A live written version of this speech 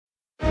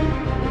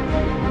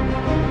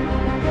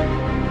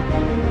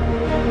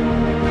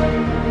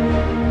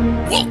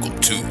Welcome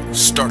to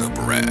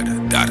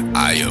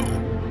StartupRad.io,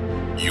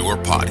 your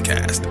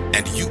podcast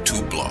and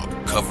YouTube blog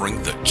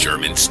covering the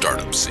German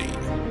startup scene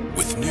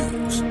with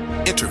news,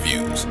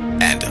 interviews,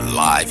 and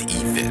live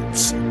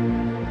events.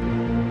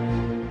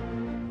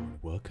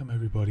 Welcome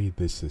everybody,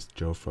 this is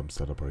Joe from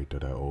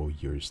StartupRad.io,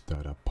 your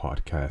startup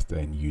podcast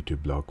and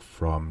YouTube blog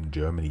from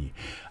Germany.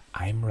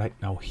 I'm right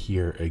now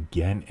here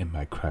again in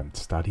my cramped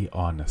study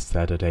on a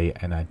Saturday,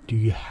 and I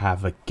do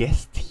have a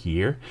guest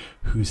here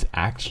who's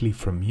actually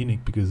from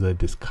Munich, because I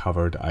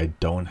discovered I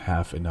don't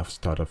have enough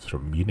startups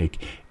from Munich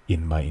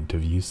in my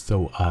interviews.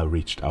 So I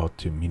reached out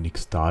to Munich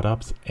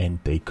startups and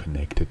they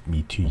connected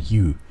me to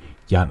you.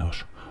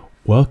 Janos,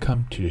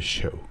 welcome to the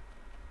show.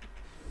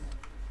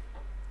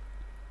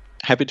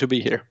 Happy to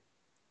be here.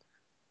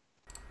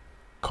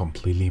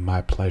 Completely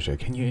my pleasure.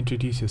 Can you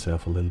introduce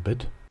yourself a little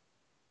bit?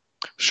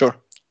 Sure.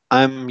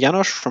 I'm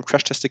Janos from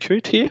Crash Test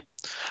Security,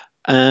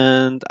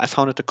 and I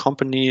founded the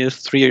company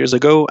 3 years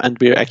ago, and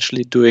we're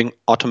actually doing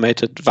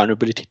automated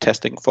vulnerability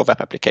testing for web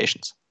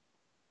applications.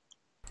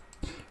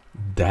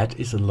 That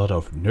is a lot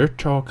of nerd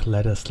talk.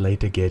 Let us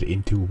later get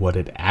into what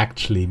it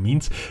actually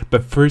means.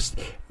 But first,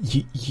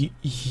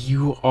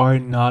 you are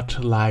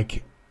not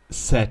like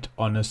set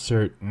on a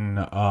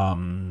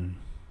certain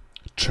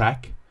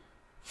track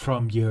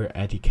from your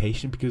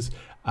education, because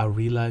I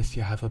realized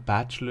you have a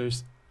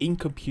bachelor's in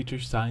computer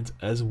science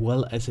as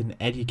well as in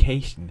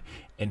education.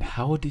 And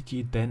how did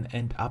you then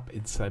end up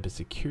in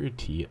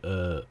cybersecurity?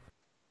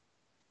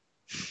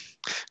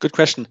 Good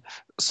question.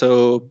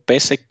 So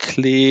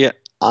basically,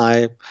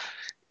 I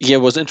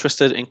was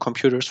interested in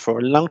computers for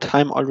a long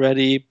time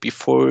already.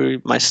 Before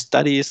my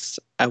studies,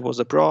 I was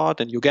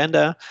abroad in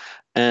Uganda,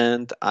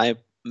 and I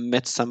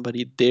met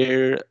somebody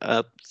there,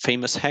 a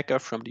famous hacker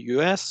from the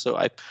US. So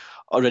I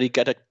already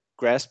got a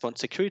grasp on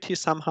security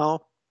somehow.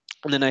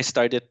 And then I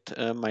started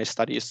my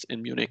studies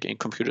in Munich in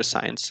computer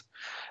science.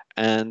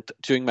 And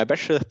during my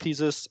bachelor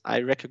thesis,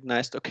 I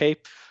recognized, okay,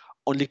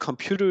 only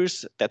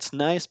computers, that's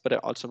nice, but I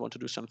also want to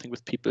do something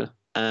with people.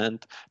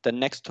 And then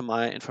next to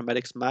my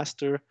informatics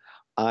master,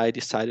 I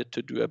decided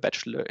to do a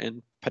bachelor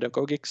in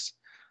pedagogics,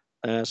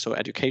 so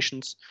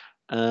educations.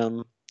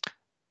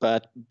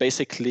 But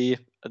basically,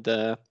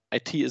 the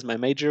IT is my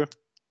major,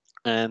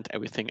 and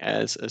everything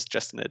else is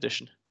just an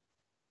addition.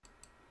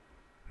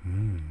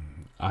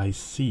 I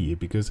see,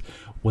 because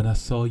when I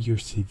saw your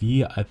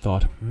CV, I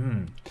thought,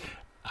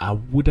 I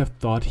would have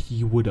thought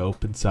he would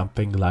open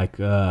something like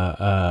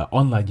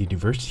online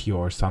university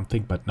or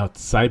something, but not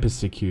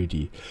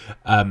cybersecurity.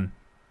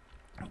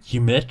 You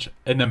met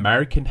an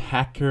American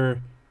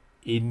hacker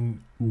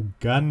in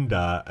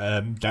Uganda.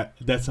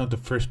 That's not the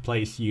first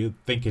place you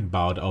thinking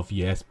about of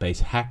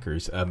US-based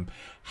hackers.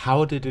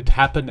 How did it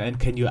happen, and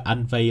can you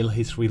unveil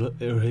his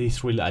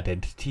real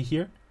identity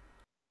here?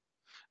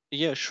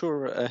 Yeah,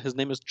 sure. His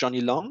name is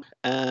Johnny Long,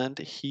 and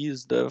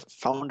he's the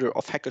founder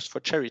of Hackers for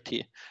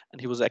Charity.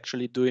 And he was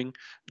actually doing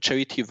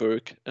charity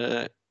work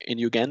in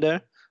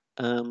Uganda,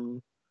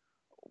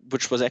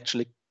 which was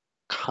actually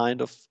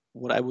kind of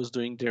what I was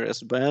doing there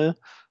as well.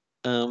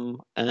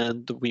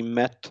 And we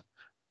met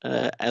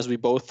as we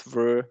both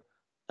were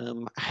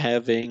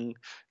having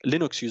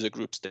Linux user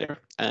groups there,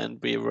 and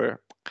we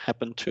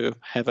happened to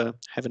have an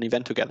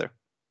event together.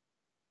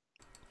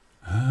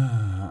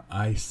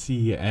 I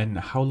see. And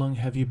how long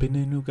have you been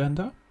in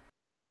Uganda?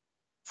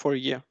 For a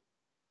year.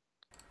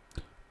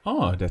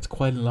 Oh, that's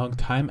quite a long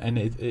time, and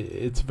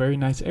it's a very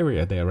nice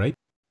area there, right?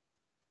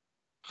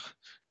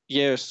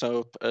 Yeah,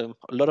 so a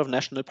lot of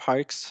national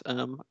parks.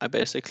 I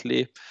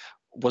basically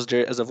was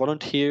there as a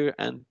volunteer,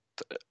 and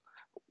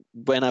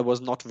when I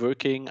was not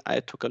working, I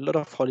took a lot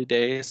of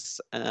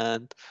holidays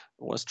and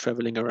was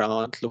traveling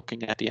around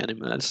looking at the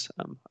animals.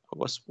 It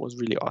was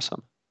really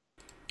awesome.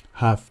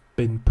 Have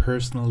been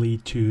personally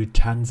to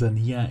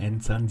Tanzania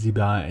and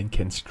Zanzibar and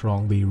can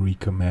strongly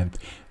recommend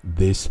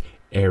this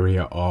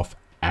area of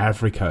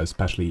Africa,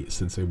 especially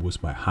since it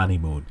was my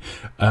honeymoon.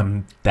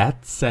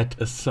 That set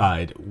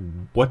aside,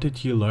 what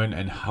did you learn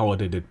and how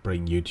did it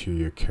bring you to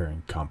your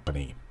current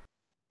company?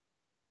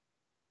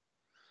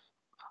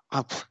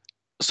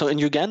 So in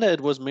Uganda,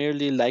 it was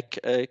merely like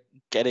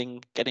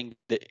getting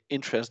the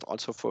interest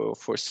also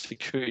for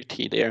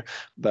security there.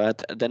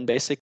 But then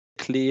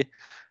basically,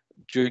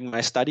 during my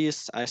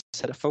studies, I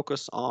set a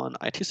focus on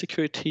IT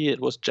security.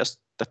 It was just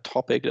the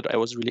topic that I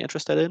was really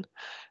interested in.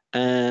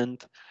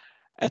 And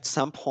at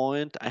some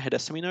point, I had a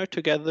seminar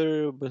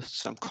together with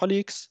some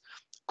colleagues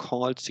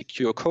called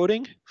Secure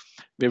Coding,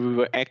 where we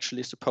were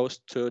actually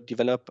supposed to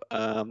develop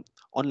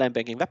online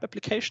banking web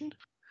application.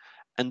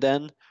 And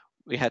then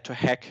we had to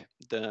hack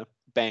the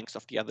banks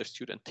of the other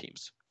student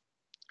teams.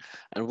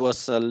 And it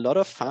was a lot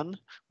of fun,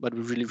 but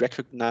we really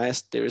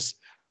recognized there's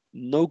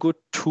no good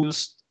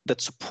tools that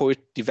support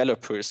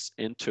developers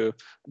into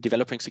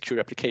developing secure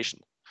application.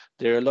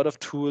 There are a lot of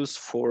tools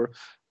for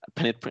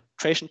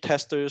penetration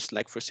testers,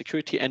 like for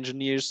security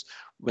engineers,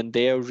 when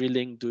they are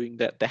really doing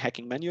the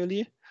hacking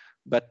manually.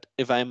 But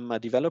if I'm a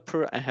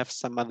developer, I have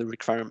some other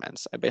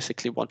requirements. I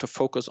basically want to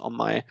focus on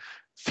my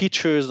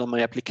features, on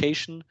my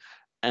application,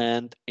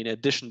 And in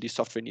addition, the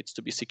software needs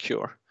to be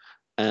secure.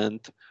 And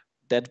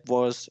that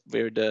was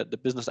where the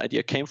business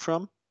idea came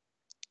from.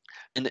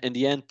 And in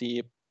the end,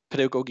 the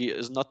pedagogy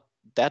is not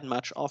that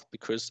much off,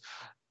 because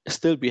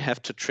still we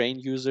have to train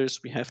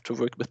users, we have to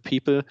work with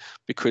people,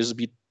 because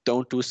we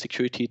don't do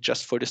security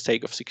just for the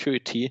sake of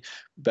security,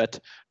 but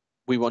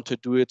we want to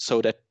do it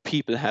so that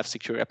people have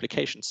secure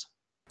applications.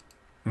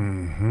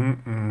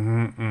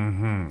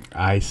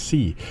 I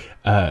see.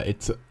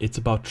 It's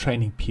about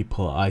training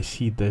people. I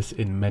see this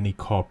in many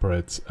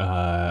corporates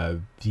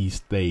these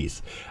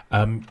days.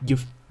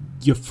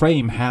 Your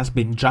frame has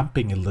been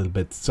jumping a little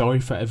bit. Sorry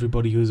for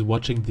everybody who's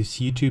watching this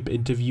YouTube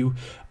interview.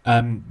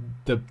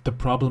 The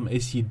problem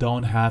is you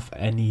don't have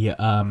any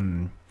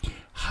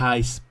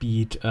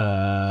high-speed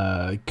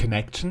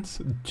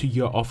connections to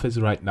your office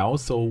right now,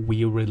 so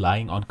we're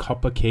relying on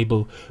copper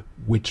cable,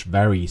 which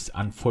varies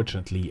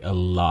unfortunately a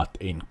lot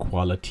in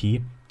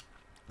quality.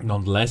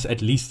 Nonetheless,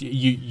 at least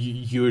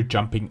you're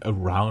jumping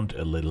around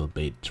a little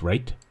bit,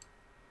 right?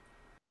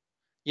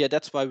 Yeah,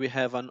 that's why we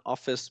have an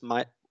office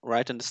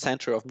right in the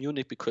center of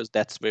Munich, because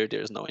that's where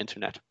there's no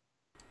internet.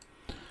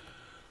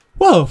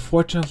 Well,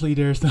 fortunately,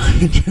 there's no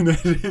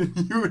internet in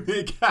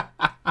Munich.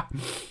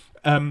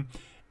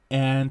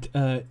 And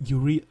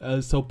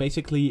so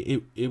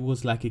basically it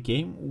was like a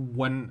game.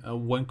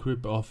 One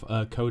group of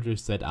coders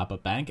set up a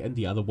bank and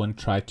the other one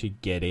tried to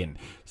get in.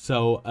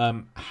 So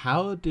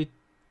how did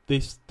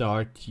this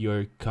start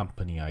your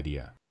company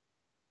idea?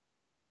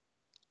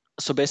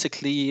 So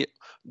basically,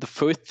 the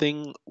first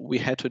thing we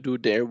had to do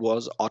there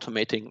was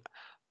automating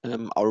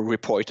our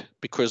report,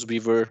 because we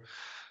were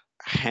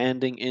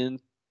handing in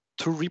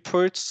 2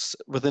 reports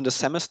within the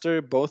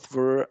semester. Both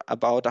were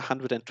about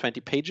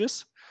 120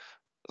 pages.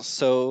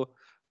 So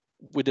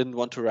we didn't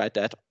want to write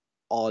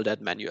all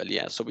that manually.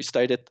 Yeah. So we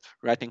started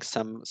writing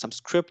some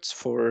scripts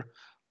for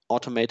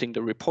automating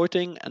the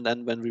reporting. And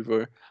then when we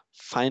were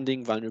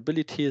finding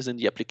vulnerabilities in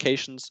the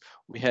applications,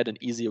 we had an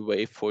easier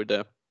way for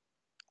the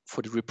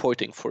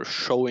reporting, for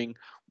showing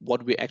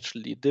what we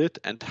actually did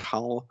and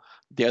how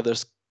the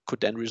others could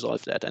then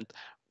resolve that. And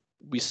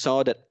we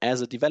saw that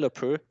as a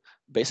developer,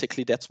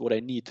 basically that's what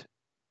I need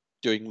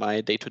during my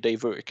day-to-day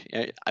work.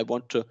 I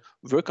want to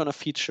work on a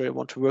feature, I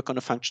want to work on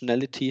a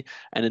functionality,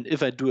 and then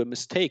if I do a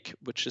mistake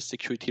which is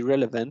security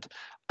relevant,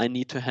 I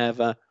need to have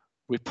a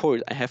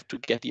report. I have to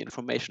get the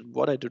information,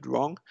 what I did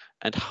wrong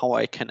and how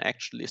I can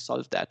actually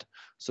solve that,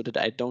 so that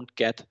I don't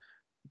get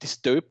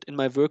disturbed in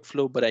my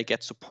workflow, but I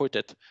get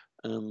supported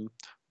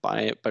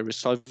by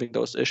resolving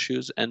those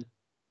issues and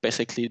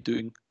basically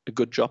doing a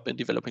good job in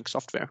developing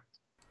software.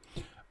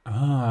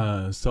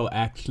 So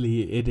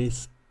actually it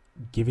is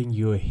giving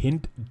you a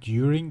hint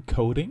during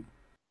coding?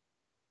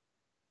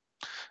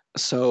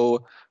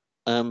 So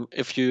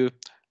if you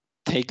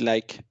take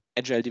like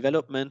agile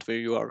development, where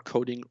you are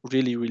coding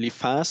really, really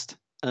fast,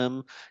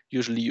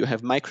 usually you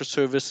have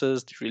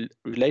microservices that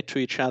relate to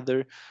each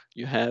other.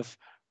 You have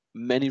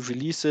many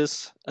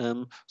releases.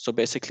 So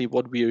basically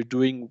what we are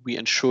doing, we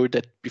ensure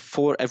that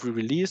before every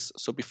release,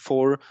 so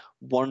before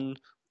one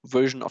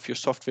version of your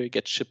software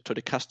gets shipped to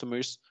the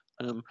customers,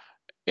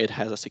 it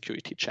has a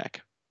security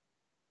check.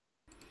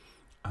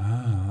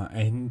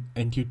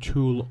 And your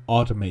tool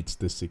automates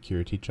the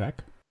security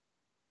check?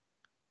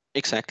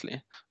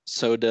 Exactly.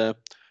 So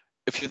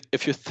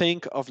if you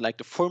think of like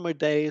the former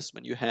days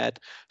when you had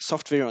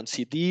software on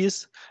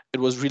CDs, it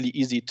was really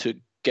easy to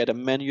get a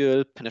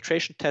manual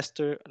penetration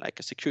tester, like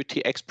a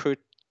security expert,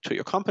 to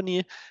your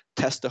company,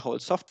 test the whole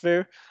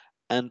software,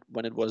 and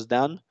when it was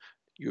done,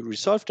 you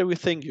resolved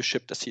everything, you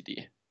shipped a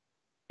CD.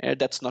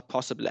 That's not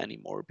possible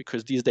anymore,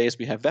 because these days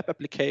we have web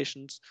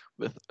applications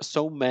with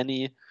so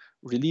many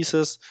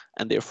releases,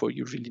 and therefore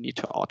you really need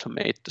to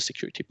automate the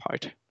security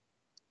part.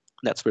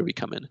 That's where we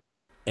come in.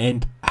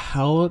 And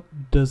how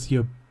does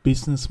your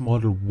business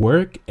model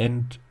work,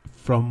 and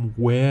from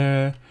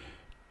where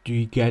do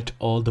you get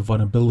all the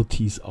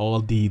vulnerabilities,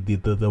 all the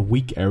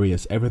weak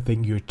areas,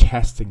 everything you're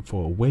testing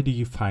for? Where do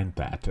you find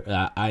that?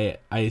 I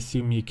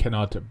assume you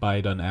cannot buy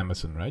it on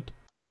Amazon, right?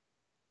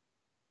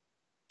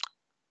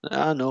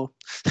 No.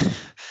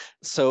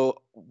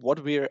 So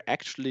what we're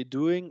actually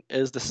doing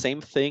is the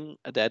same thing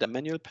that a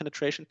manual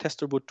penetration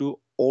tester would do,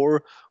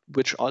 or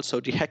which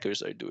also the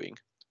hackers are doing.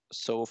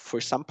 So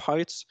for some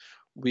parts,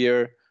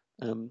 we're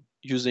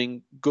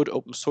using good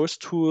open source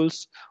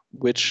tools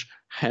which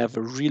have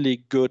a really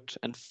good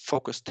and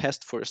focused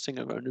test for a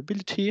single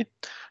vulnerability.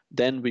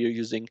 Then we are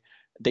using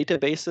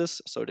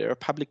databases. So there are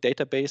public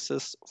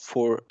databases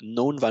for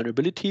known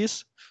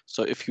vulnerabilities.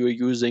 So if you're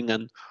using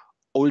an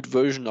old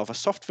version of a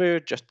software,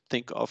 just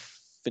think of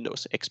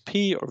Windows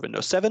XP or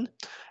Windows 7.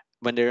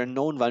 When there are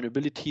known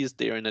vulnerabilities,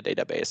 they are in a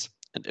database.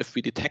 And if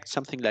we detect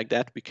something like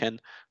that, we can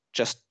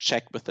just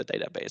check with the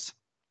database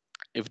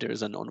if there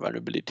is a known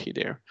vulnerability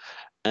there.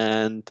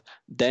 And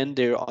then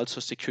there are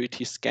also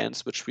security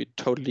scans, which we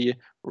totally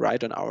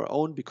write on our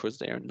own, because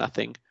there are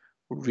nothing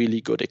really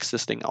good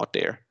existing out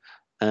there.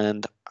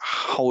 And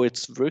how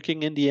it's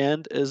working in the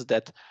end is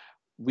that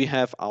we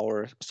have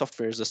our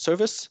software as a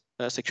service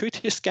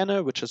security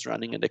scanner, which is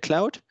running in the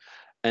cloud.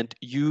 And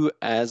you,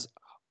 as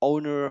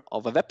owner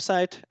of a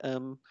website,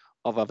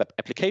 of a web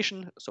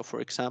application. So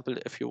for example,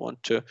 if you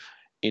want to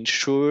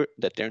ensure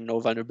that there are no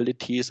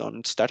vulnerabilities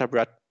on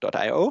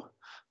startup.io,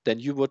 then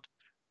you would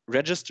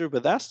register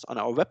with us on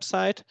our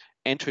website,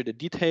 enter the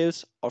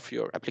details of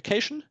your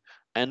application,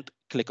 and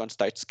click on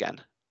Start Scan.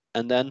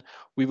 And then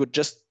we would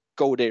just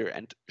go there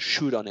and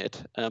shoot on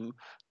it,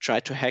 try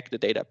to hack the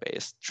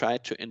database, try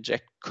to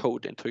inject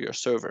code into your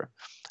server.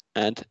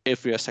 And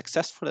if we are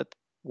successful at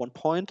one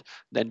point,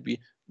 then we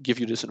give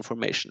you this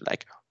information,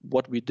 like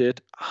what we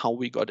did, how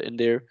we got in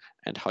there,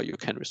 and how you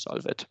can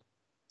resolve it.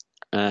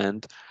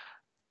 And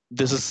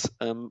this is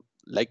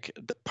like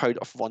the part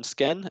of one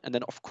scan. And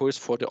then, of course,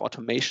 for the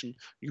automation,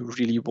 you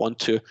really want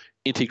to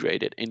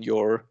integrate it in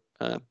your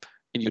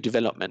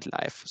development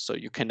life. So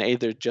you can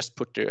either just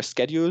put there a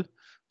schedule.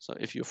 So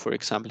if you, for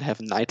example,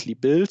 have nightly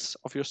builds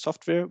of your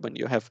software, when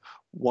you have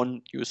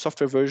one new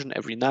software version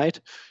every night,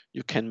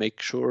 you can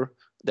make sure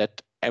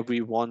that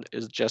everyone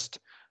is just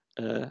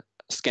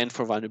scanned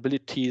for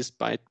vulnerabilities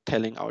by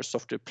telling our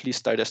software, please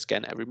start a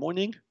scan every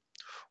morning.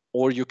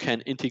 Or you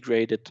can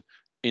integrate it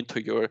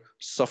into your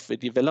software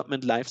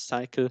development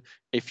lifecycle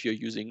if you're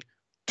using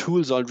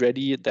tools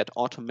already that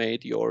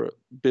automate your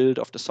build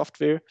of the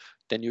software,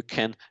 then you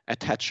can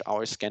attach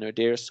our scanner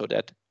there so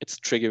that it's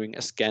triggering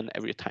a scan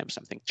every time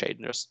something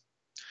changes.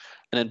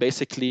 And then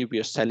basically we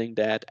are selling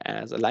that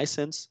as a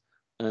license.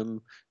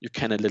 You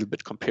can a little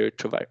bit compare it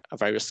to a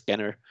virus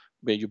scanner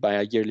where you buy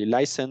a yearly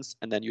license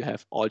and then you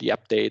have all the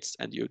updates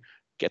and you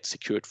get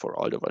secured for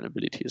all the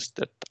vulnerabilities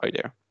that are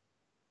there.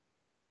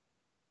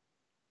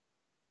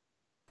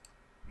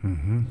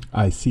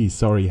 I see.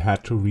 Sorry,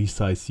 had to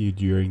resize you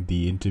during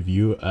the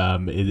interview.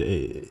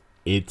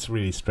 It's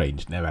really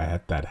strange. Never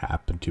had that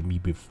happen to me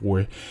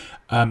before.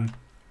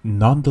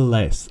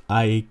 Nonetheless,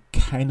 I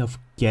kind of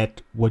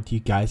get what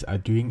you guys are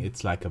doing.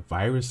 It's like a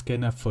virus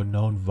scanner for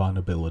known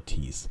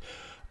vulnerabilities.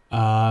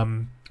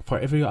 For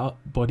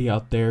everybody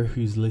out there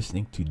who's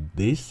listening to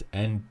this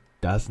and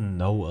doesn't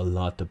know a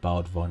lot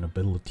about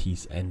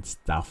vulnerabilities and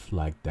stuff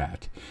like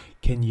that,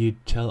 can you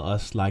tell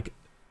us like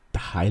the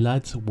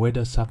highlights? Where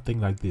does something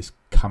like this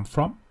come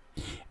from?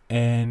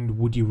 And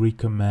would you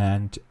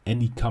recommend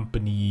any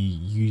company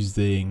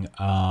using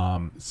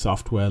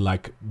software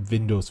like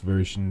Windows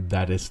version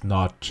that is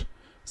not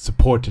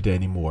supported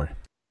anymore?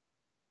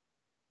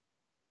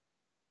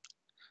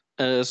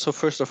 So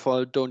first of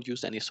all, don't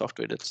use any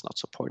software that's not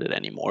supported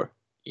anymore.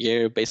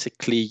 Here,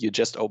 basically, you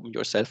just open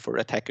yourself for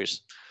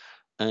attackers.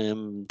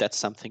 That's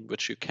something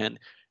which you can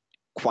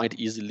quite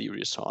easily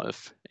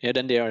resolve. Yeah,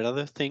 then there are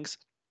other things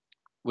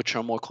which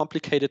are more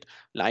complicated,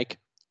 like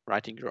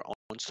writing your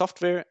own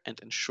software and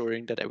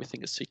ensuring that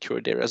everything is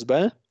secure there as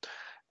well.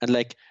 And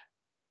like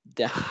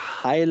the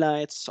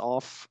highlights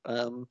of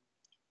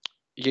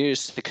your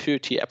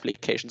security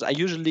applications. I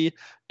usually,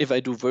 if I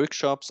do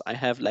workshops, I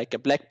have like a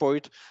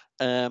blackboard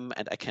and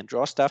I can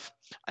draw stuff.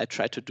 I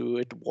try to do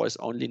it voice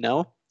only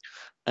now.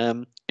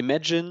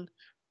 Imagine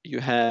you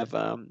have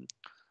a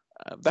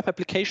web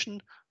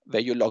application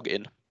where you log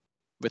in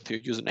with your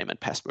username and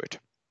password.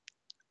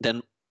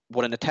 Then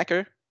what an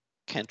attacker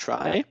can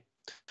try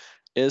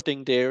is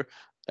putting there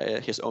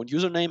his own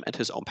username and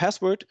his own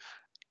password.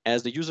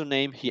 As the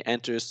username, he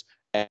enters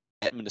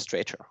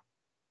administrator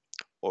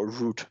or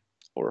root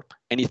or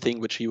anything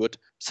which he would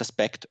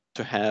suspect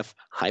to have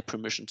high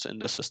permissions in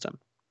the system.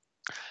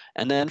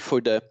 And then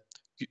for the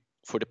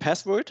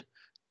password,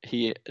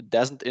 he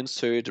doesn't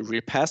insert a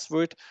real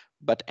password,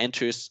 but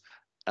enters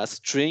a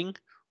string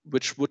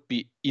which would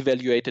be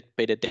evaluated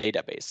by the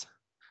database.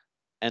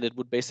 And it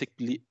would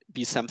basically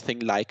be something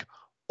like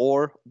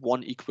or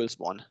 1 equals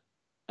 1.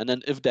 And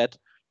then if that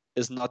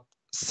is not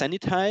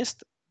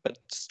sanitized, but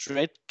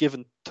straight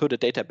given to the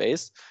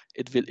database,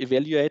 it will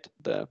evaluate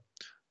the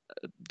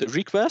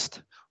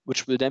request,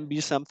 which will then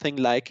be something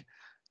like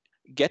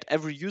get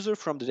every user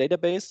from the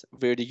database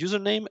where the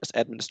username is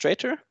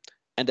administrator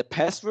and the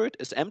password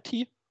is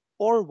empty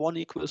or 1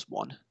 equals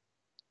 1.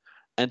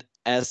 And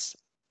as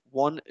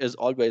 1 is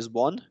always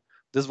 1,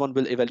 this one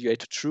will evaluate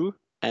to true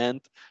and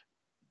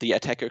the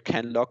attacker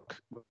can log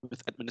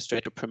with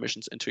administrator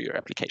permissions into your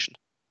application.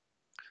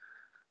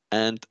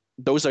 And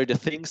those are the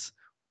things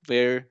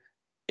where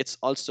it's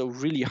also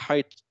really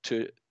hard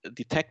to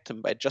detect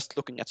them by just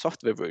looking at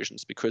software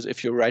versions, because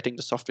if you're writing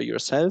the software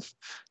yourself,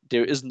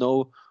 there is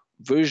no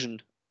version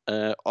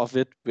of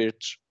it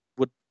which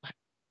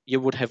you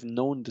would have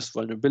known this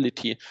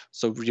vulnerability.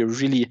 So we're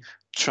really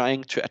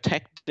trying to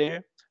attack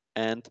there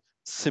and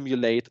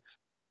simulate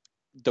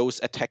those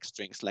attack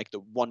strings, like the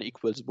 1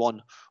 equals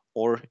 1,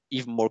 or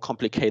even more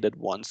complicated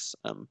ones.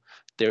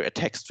 There are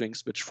attack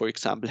strings which, for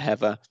example,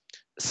 have a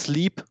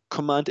sleep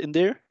command in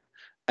there,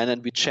 and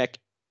then we check,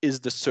 is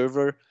the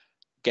server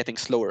getting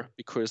slower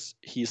because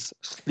he's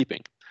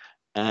sleeping?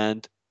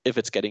 And if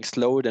it's getting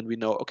slower, then we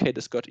know, okay,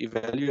 this got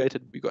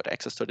evaluated, we got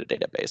access to the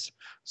database.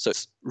 So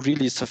it's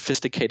really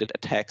sophisticated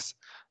attacks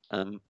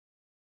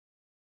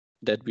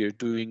that we're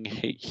doing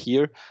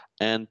here,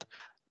 and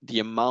the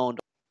amount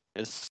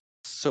is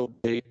so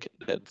big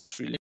that it's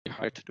really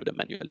hard to do them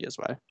manually as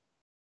well.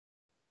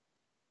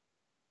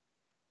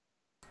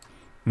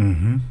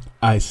 Mm-hmm.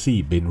 I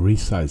see. Been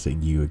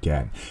resizing you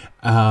again.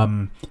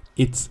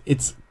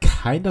 It's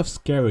kind of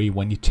scary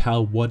when you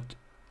tell what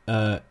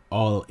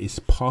all is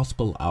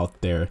possible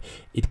out there.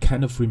 It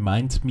kind of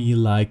reminds me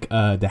like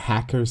the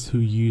hackers who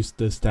use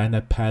the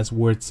standard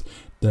passwords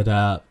that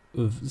are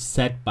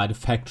set by the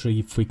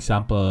factory, for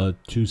example,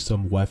 to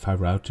some Wi-Fi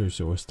routers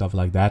or stuff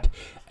like that,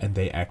 and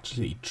they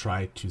actually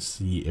try to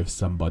see if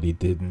somebody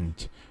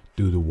didn't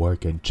do the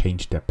work and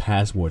change their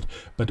password.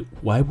 But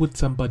why would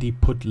somebody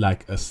put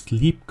like a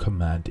sleep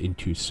command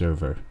into a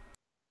server?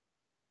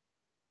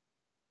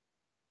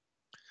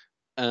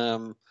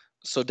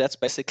 So that's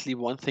basically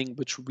one thing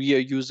which we are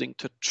using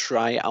to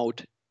try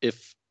out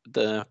if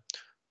the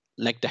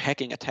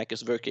hacking attack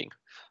is working.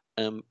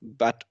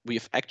 But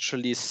we've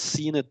actually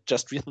seen it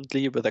just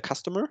recently with a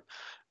customer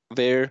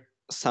where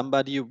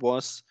somebody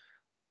was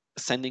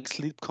sending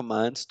sleep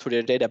commands to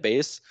their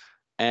database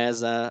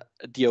as a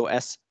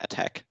DOS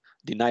attack,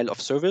 denial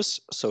of service.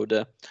 So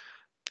the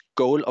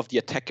goal of the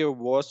attacker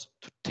was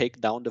to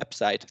take down the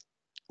website,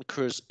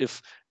 because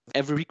if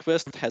every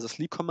request has a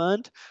sleep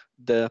command,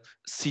 the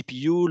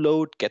CPU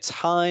load gets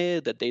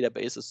high, the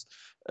database is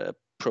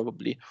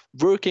probably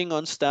working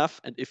on stuff,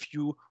 and if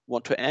you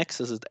want to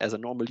access it as a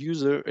normal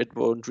user, it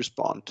won't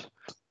respond,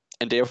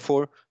 and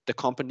therefore the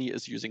company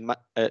is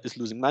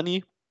losing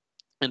money,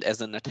 and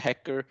as an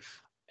attacker,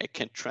 I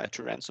can try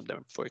to ransom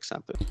them, for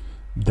example.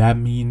 That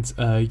means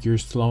you're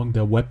slowing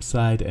the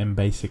website, and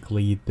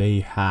basically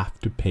they have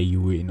to pay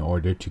you in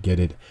order to get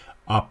it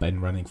up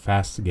and running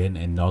fast again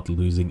and not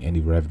losing any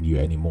revenue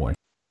anymore.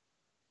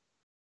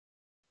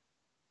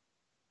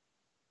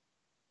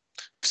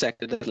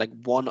 Exactly, that's like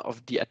one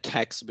of the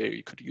attacks where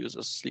you could use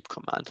a sleep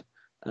command.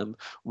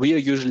 We are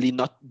usually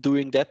not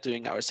doing that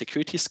during our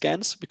security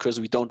scans because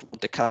we don't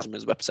want the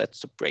customer's websites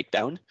to break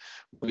down.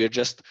 We are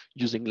just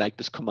using like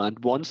this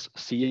command once,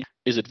 seeing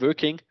is it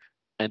working,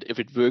 and if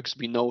it works,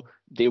 we know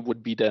there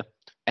would be the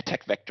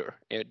attack vector.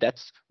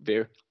 That's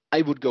where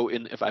I would go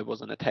in if I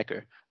was an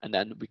attacker, and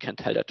then we can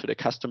tell that to the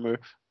customer,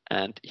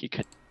 and he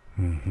can.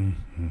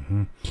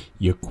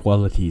 Your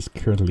quality is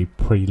currently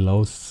pretty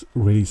low.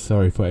 Really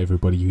sorry for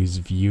everybody who's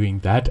viewing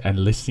that and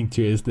listening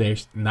to it.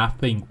 There's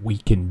nothing we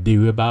can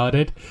do about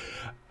it.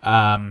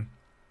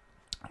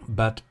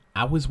 But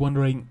I was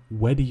wondering,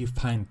 where do you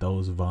find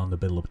those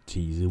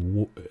vulnerabilities?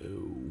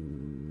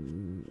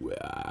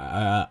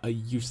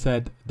 You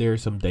said there are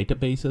some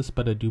databases,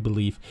 but I do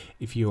believe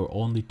if you're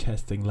only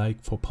testing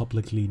like for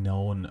publicly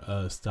known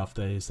stuff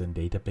that is in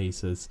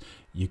databases,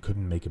 you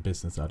couldn't make a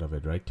business out of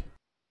it, right?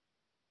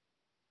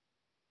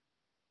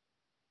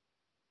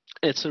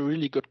 It's a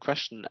really good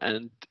question,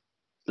 and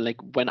like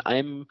when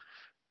I'm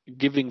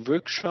giving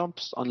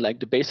workshops on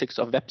like the basics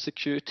of web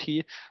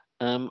security,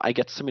 I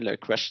get similar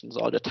questions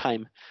all the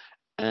time.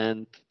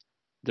 And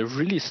the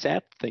really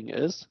sad thing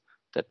is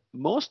that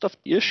most of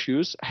the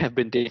issues have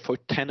been there for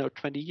 10 or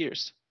 20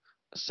 years.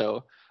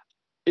 So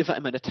if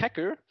I'm an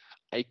attacker,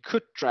 I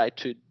could try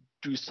to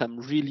do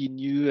some really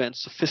new and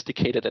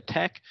sophisticated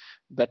attack,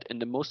 but in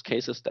the most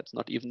cases, that's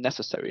not even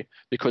necessary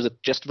because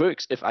it just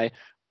works if I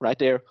write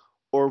there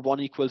or 1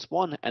 equals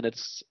 1 and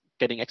it's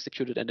getting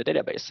executed in the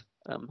database.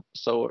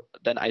 So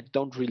then I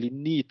don't really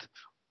need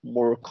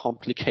more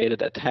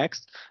complicated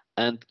attacks.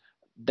 And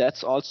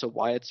that's also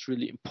why it's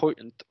really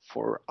important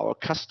for our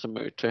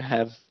customer to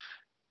have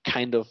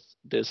kind of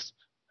this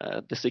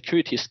the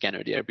security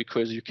scanner there,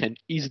 because you can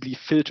easily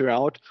filter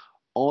out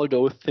all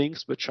those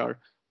things which are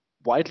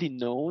widely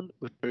known,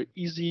 which are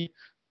easy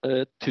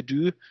to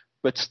do,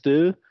 but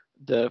still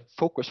the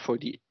focus for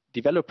the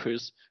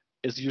developers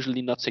is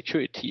usually not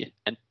security.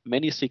 And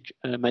many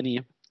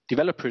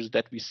developers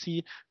that we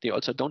see, they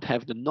also don't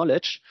have the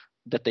knowledge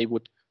that they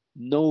would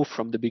know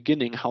from the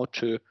beginning how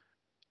to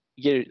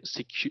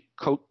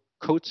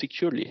code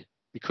securely,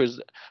 because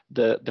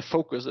the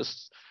focus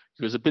is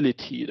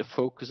usability, the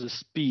focus is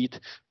speed,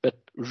 but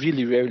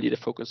really rarely the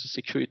focus is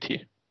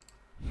security.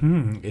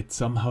 It's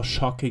somehow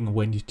shocking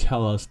when you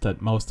tell us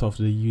that most of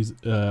the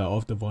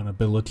of the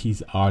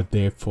vulnerabilities are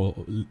there for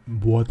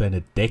more than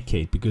a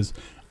decade, because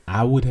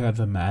I would have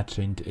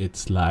imagined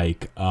it's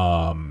like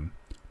 2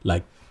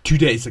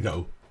 days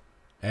ago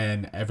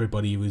and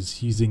everybody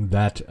was using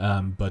that,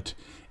 but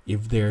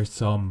if there are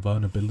some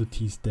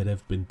vulnerabilities that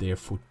have been there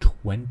for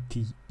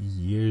 20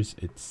 years,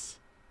 it's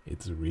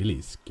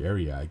really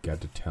scary, I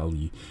gotta tell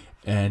you.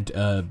 And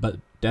but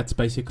that's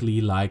basically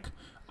like,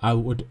 I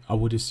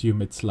would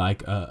assume it's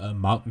like a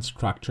mountain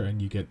structure,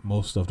 and you get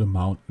most of the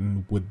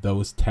mountain with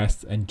those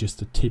tests, and just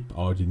the tip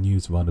are the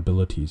news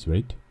vulnerabilities,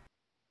 right?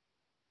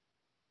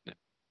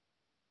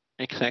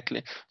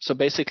 Exactly. So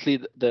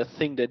basically, the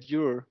thing that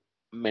you're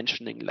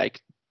mentioning,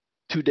 like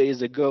 2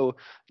 days ago,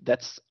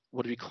 that's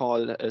what we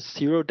call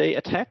 0-day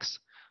attacks,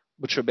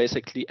 which are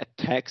basically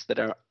attacks that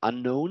are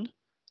unknown,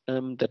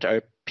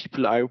 that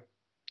people are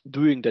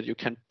doing, that you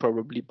can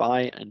probably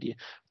buy in the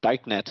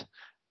darknet.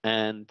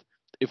 And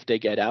if they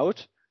get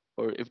out,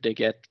 or if they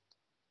get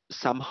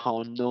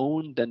somehow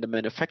known, then the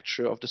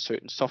manufacturer of the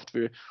certain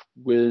software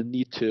will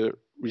need to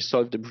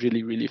resolve them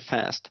really, really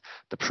fast.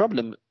 The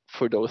problem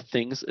for those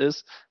things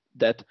is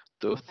that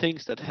the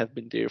things that have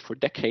been there for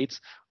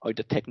decades are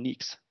the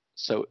techniques.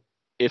 So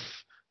if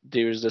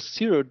there is a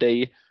 0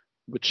 day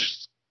which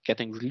is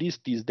getting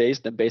released these days,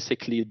 then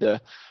basically the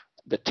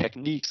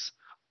techniques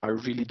are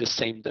really the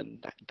same that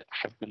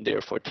have been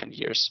there for 10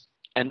 years.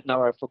 And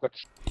now I forgot.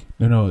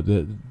 No,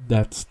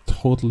 that's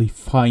totally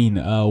fine.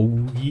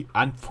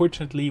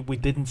 Unfortunately, we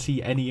didn't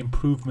see any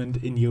improvement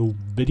in your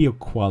video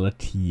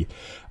quality.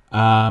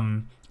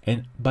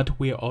 But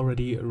we're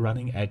already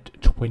running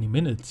at 20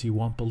 minutes. You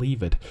won't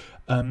believe it.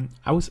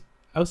 I was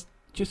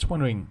just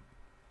wondering,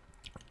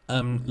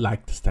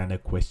 like the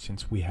standard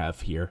questions we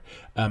have here,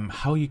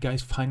 how you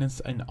guys finance,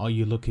 and are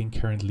you looking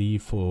currently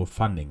for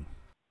funding?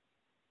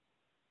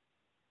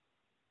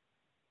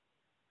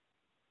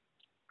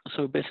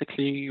 So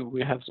basically,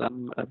 we have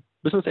some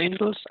business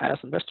angels as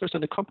investors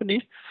in the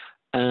company,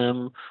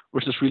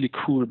 which is really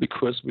cool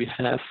because we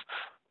have,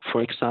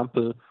 for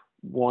example,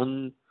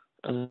 one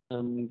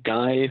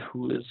guy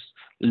who has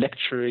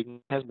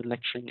been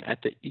lecturing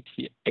at the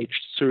ETH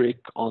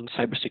Zurich on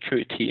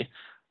cybersecurity.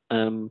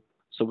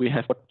 So we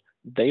have what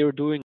they are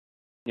doing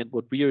and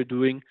what we are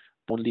doing.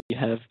 Only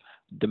have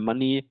the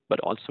money, but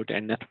also their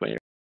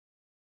network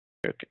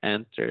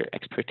and their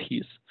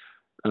expertise.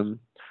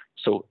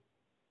 So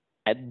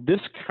at this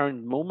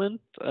current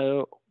moment,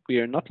 we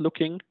are not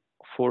looking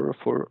for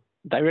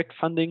direct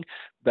funding,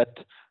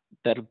 but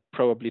that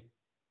probably,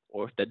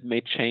 or that may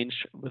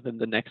change within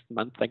the next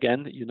month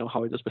again. You know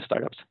how it is with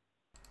startups.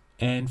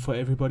 And for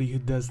everybody who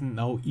doesn't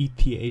know,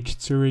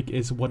 ETH Zurich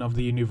is one of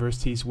the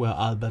universities where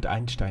Albert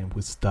Einstein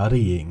was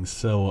studying.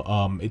 So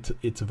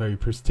it's a very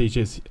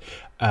prestigious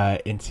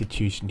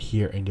institution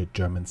here in the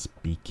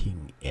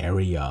German-speaking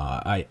area.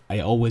 I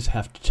always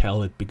have to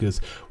tell it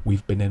because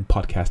we've been in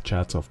podcast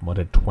charts of more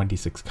than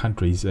 26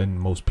 countries, and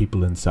most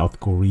people in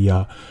South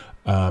Korea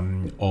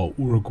or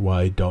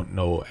Uruguay don't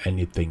know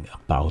anything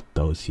about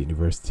those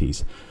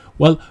universities.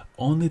 Well,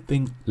 only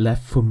thing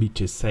left for me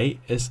to say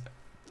is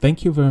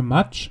thank you very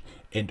much,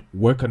 and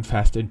work on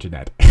fast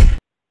internet.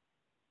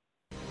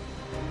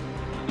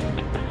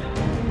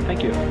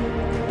 Thank you.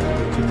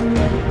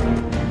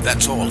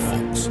 That's all,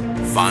 folks.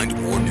 Find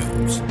more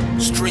news,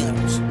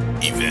 streams,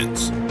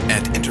 events,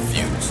 and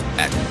interviews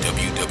at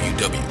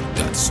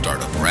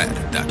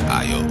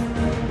www.startuprad.io.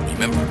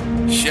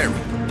 Remember,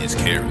 sharing is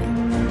caring.